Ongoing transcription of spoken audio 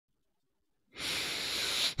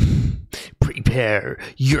prepare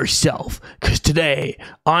yourself, because today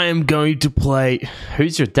I am going to play...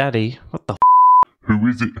 Who's your daddy? What the Who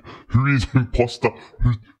is it? Who is imposter?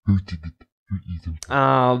 Who did it? Who is it?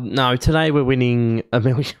 No, today we're winning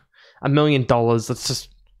 $1 million. Let's just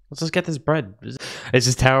get this bread. It's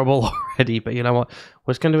just terrible already, but you know what?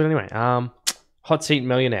 We're just gonna do it anyway. Hot seat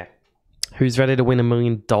millionaire. Who's ready to win $1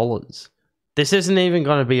 million? This isn't even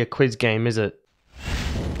gonna be a quiz game, is it?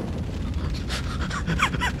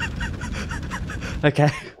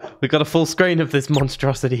 Okay, we got a full screen of this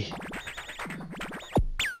monstrosity.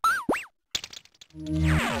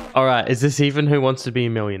 Alright, is this even Who Wants to Be a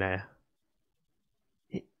Millionaire?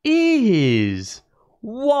 It is!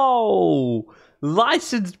 Whoa!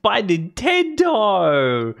 Licensed by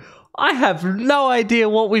Nintendo! I have no idea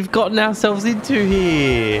what we've gotten ourselves into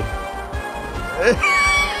here.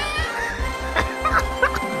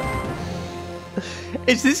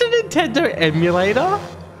 Is this a Nintendo emulator?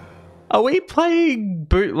 Are we playing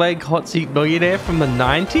bootleg Hot Seat Millionaire from the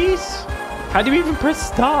 90s? How do you even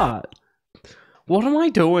press start? What am I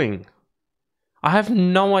doing? I have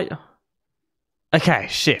no idea. Okay,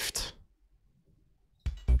 shift.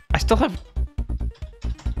 I still have...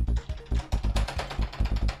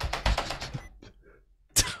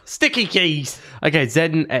 Sticky keys! Okay, Z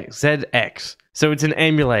and X. ZX. So it's an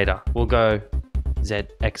emulator. We'll go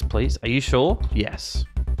ZX, please. Are you sure? Yes.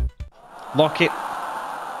 Lock it.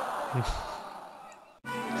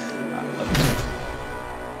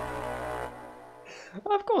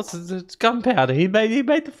 Of course, it's gunpowder. He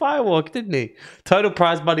made the firework, didn't he? Total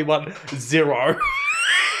prize money won 0.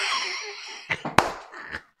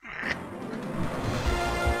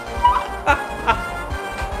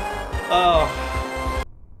 Oh.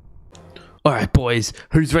 Alright, boys.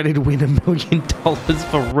 Who's ready to win $1 million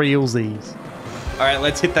for realsies? Alright,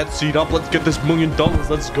 let's hit that seat up. Let's get this $1 million.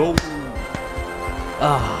 Let's go.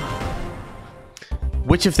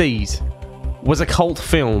 Which of these was a cult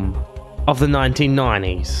film of the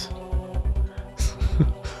 1990s?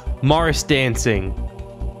 Morris Dancing.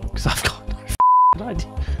 Because I've got no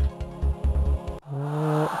idea.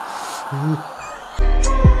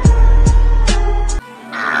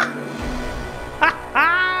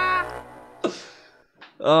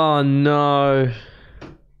 Oh no.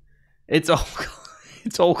 It's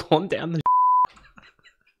all gone down the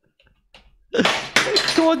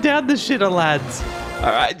It's gone down the shitter, lads.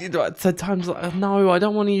 Alright, third time's lucky. No, I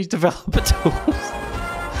don't want to use developer tools.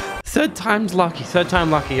 Third time's lucky. Third time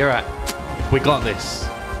lucky. Alright. We got this.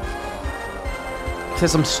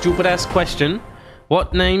 Says some stupid ass question.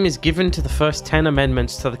 What name is given to the first 10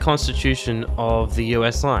 amendments to the Constitution of the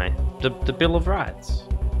USA? The Bill of Rights.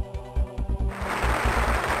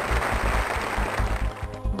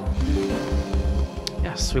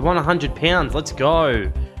 Yes, we won £100. Let's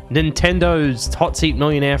go. Nintendo's Hot Seat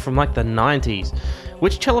Millionaire from like the 90s.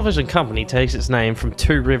 Which television company takes its name from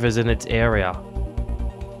 2 rivers in its area?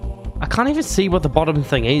 I can't even see what the bottom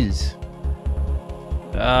thing is.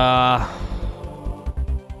 I've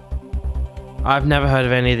never heard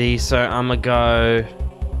of any of these, so I'm gonna go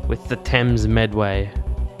with the Thames Medway.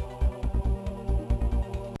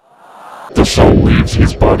 The soul leaves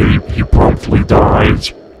his body, he promptly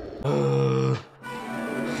dies.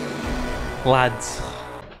 Lads,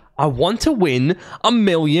 I want to win $1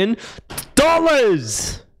 million. Are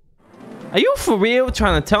you for real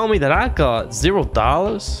trying to tell me that I got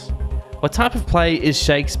 $0? What type of play is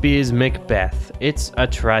Shakespeare's Macbeth? It's a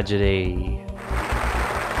tragedy.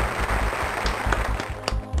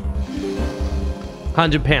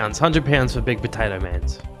 £100 for Big Potato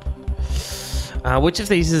Mans. Which of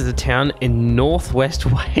these is a town in northwest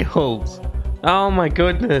Wales? Oh my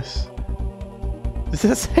goodness. Does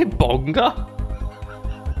that say Bonga?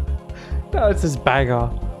 No, it says Bangor.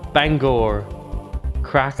 Bangor.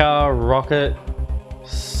 Cracker, Rocket,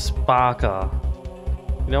 Sparker.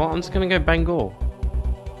 You know what? I'm just gonna go Bangor.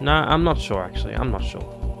 No, I'm not sure actually. I'm not sure.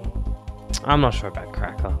 I'm not sure about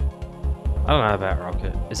Cracker. I don't know about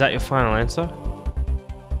Rocket. Is that your final answer?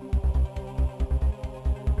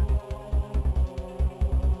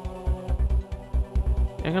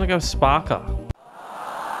 I'm gonna go Sparker.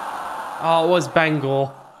 Oh, it was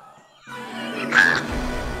Bangor.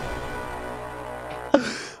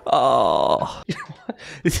 Oh, you know what?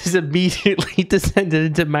 This is immediately descended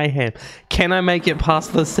into mayhem. Can I make it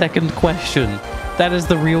past the second question? That is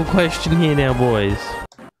the real question here now, boys.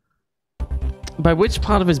 By which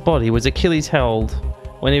part of his body was Achilles held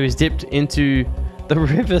when he was dipped into the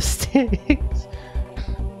river Styx?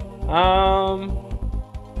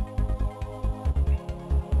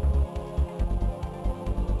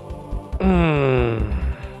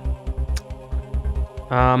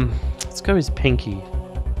 Let's go his pinky.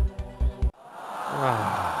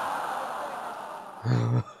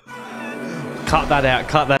 Cut that out,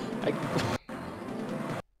 cut that.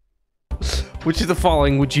 Which of the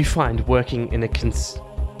following would you find working in a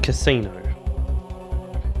casino?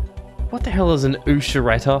 What the hell is an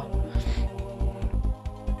usheretta?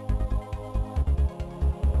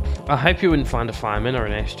 I hope you wouldn't find a fireman or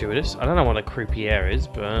an air stewardess. I don't know what a croupier is,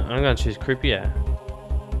 but I'm going to choose croupier.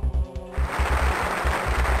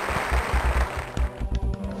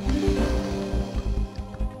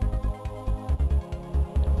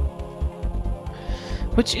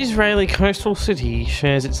 Which Israeli coastal city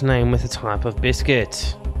shares its name with a type of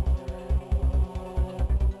biscuit?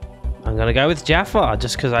 I'm gonna go with Jaffa,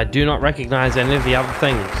 just because I do not recognize any of the other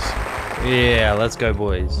things. Yeah, let's go,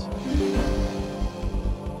 boys.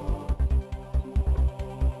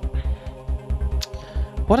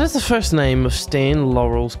 What is the first name of Stan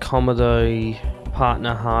Laurel's comedy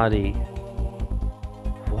partner Hardy?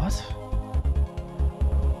 What?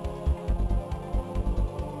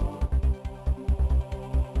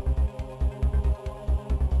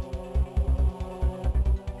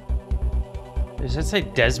 Does that say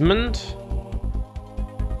Desmond?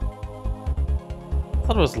 I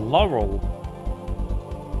thought it was Laurel.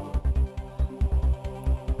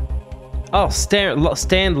 Oh,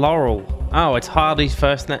 Stan Laurel. Oh, it's Hardy's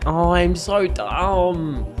first name. Oh, I'm so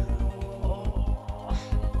dumb. Oh.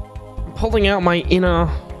 I'm pulling out my inner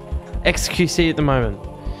XQC at the moment.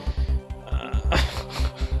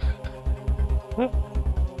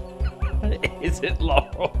 Is it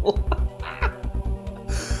Laurel?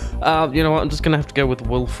 You know what? I'm just gonna have to go with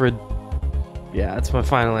Wilfred. Yeah, that's my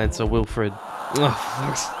final answer, Wilfred.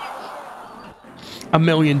 Oh, $1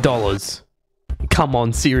 million. Come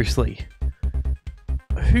on, seriously.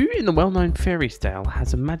 Who in the well-known fairy tale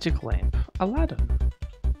has a magic lamp? Aladdin.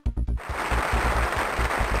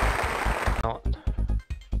 Not.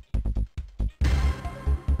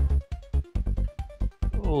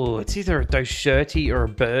 Oh, it's either a Doshirty or a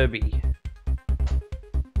Burby.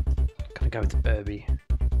 Gotta go with the Burby.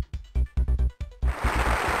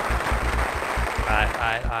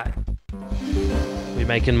 Alright. We're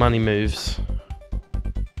making money moves.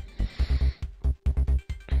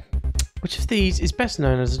 Which of these is best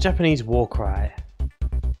known as a Japanese war cry?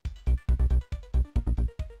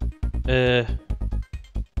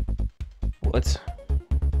 What?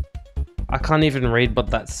 I can't even read what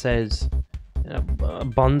that says.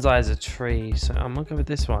 Bonsai is a tree, so I'm gonna go with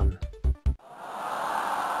this one.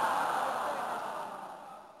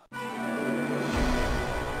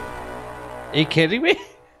 Are you kidding me?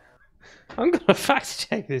 I'm gonna fact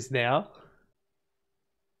check this now.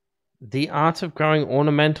 The art of growing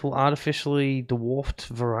ornamental, artificially dwarfed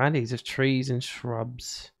varieties of trees and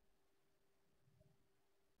shrubs.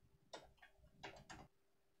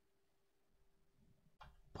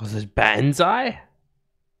 Was it bonsai?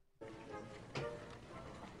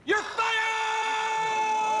 You're fired!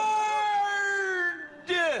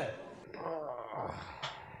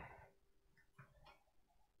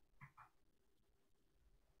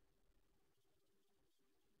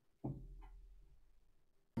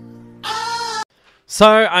 So,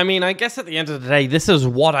 I mean, I guess at the end of the day, this is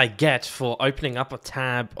what I get for opening up a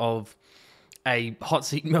tab of a Hot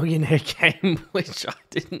Seat Millionaire game, which I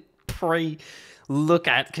didn't look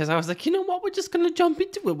at because I was like, you know what, we're just gonna jump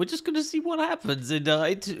into it. We're just gonna see what happens, and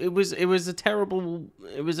it was a terrible,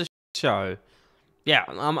 it was a show. Yeah,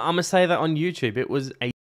 I'm gonna say that on YouTube. It was a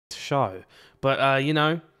show, but you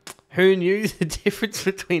know, who knew the difference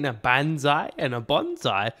between a banzai and a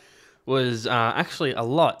bonsai was actually a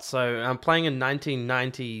lot. So I'm playing a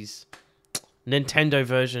 1990s Nintendo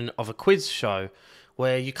version of a quiz show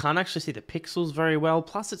where you can't actually see the pixels very well.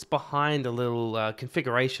 Plus, it's behind a little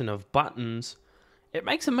configuration of buttons. It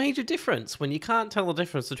makes a major difference when you can't tell the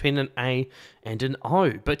difference between an A and an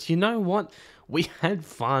O. But you know what? We had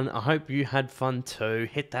fun. I hope you had fun too.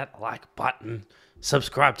 Hit that like button,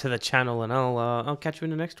 subscribe to the channel, and I'll catch you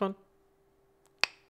in the next one.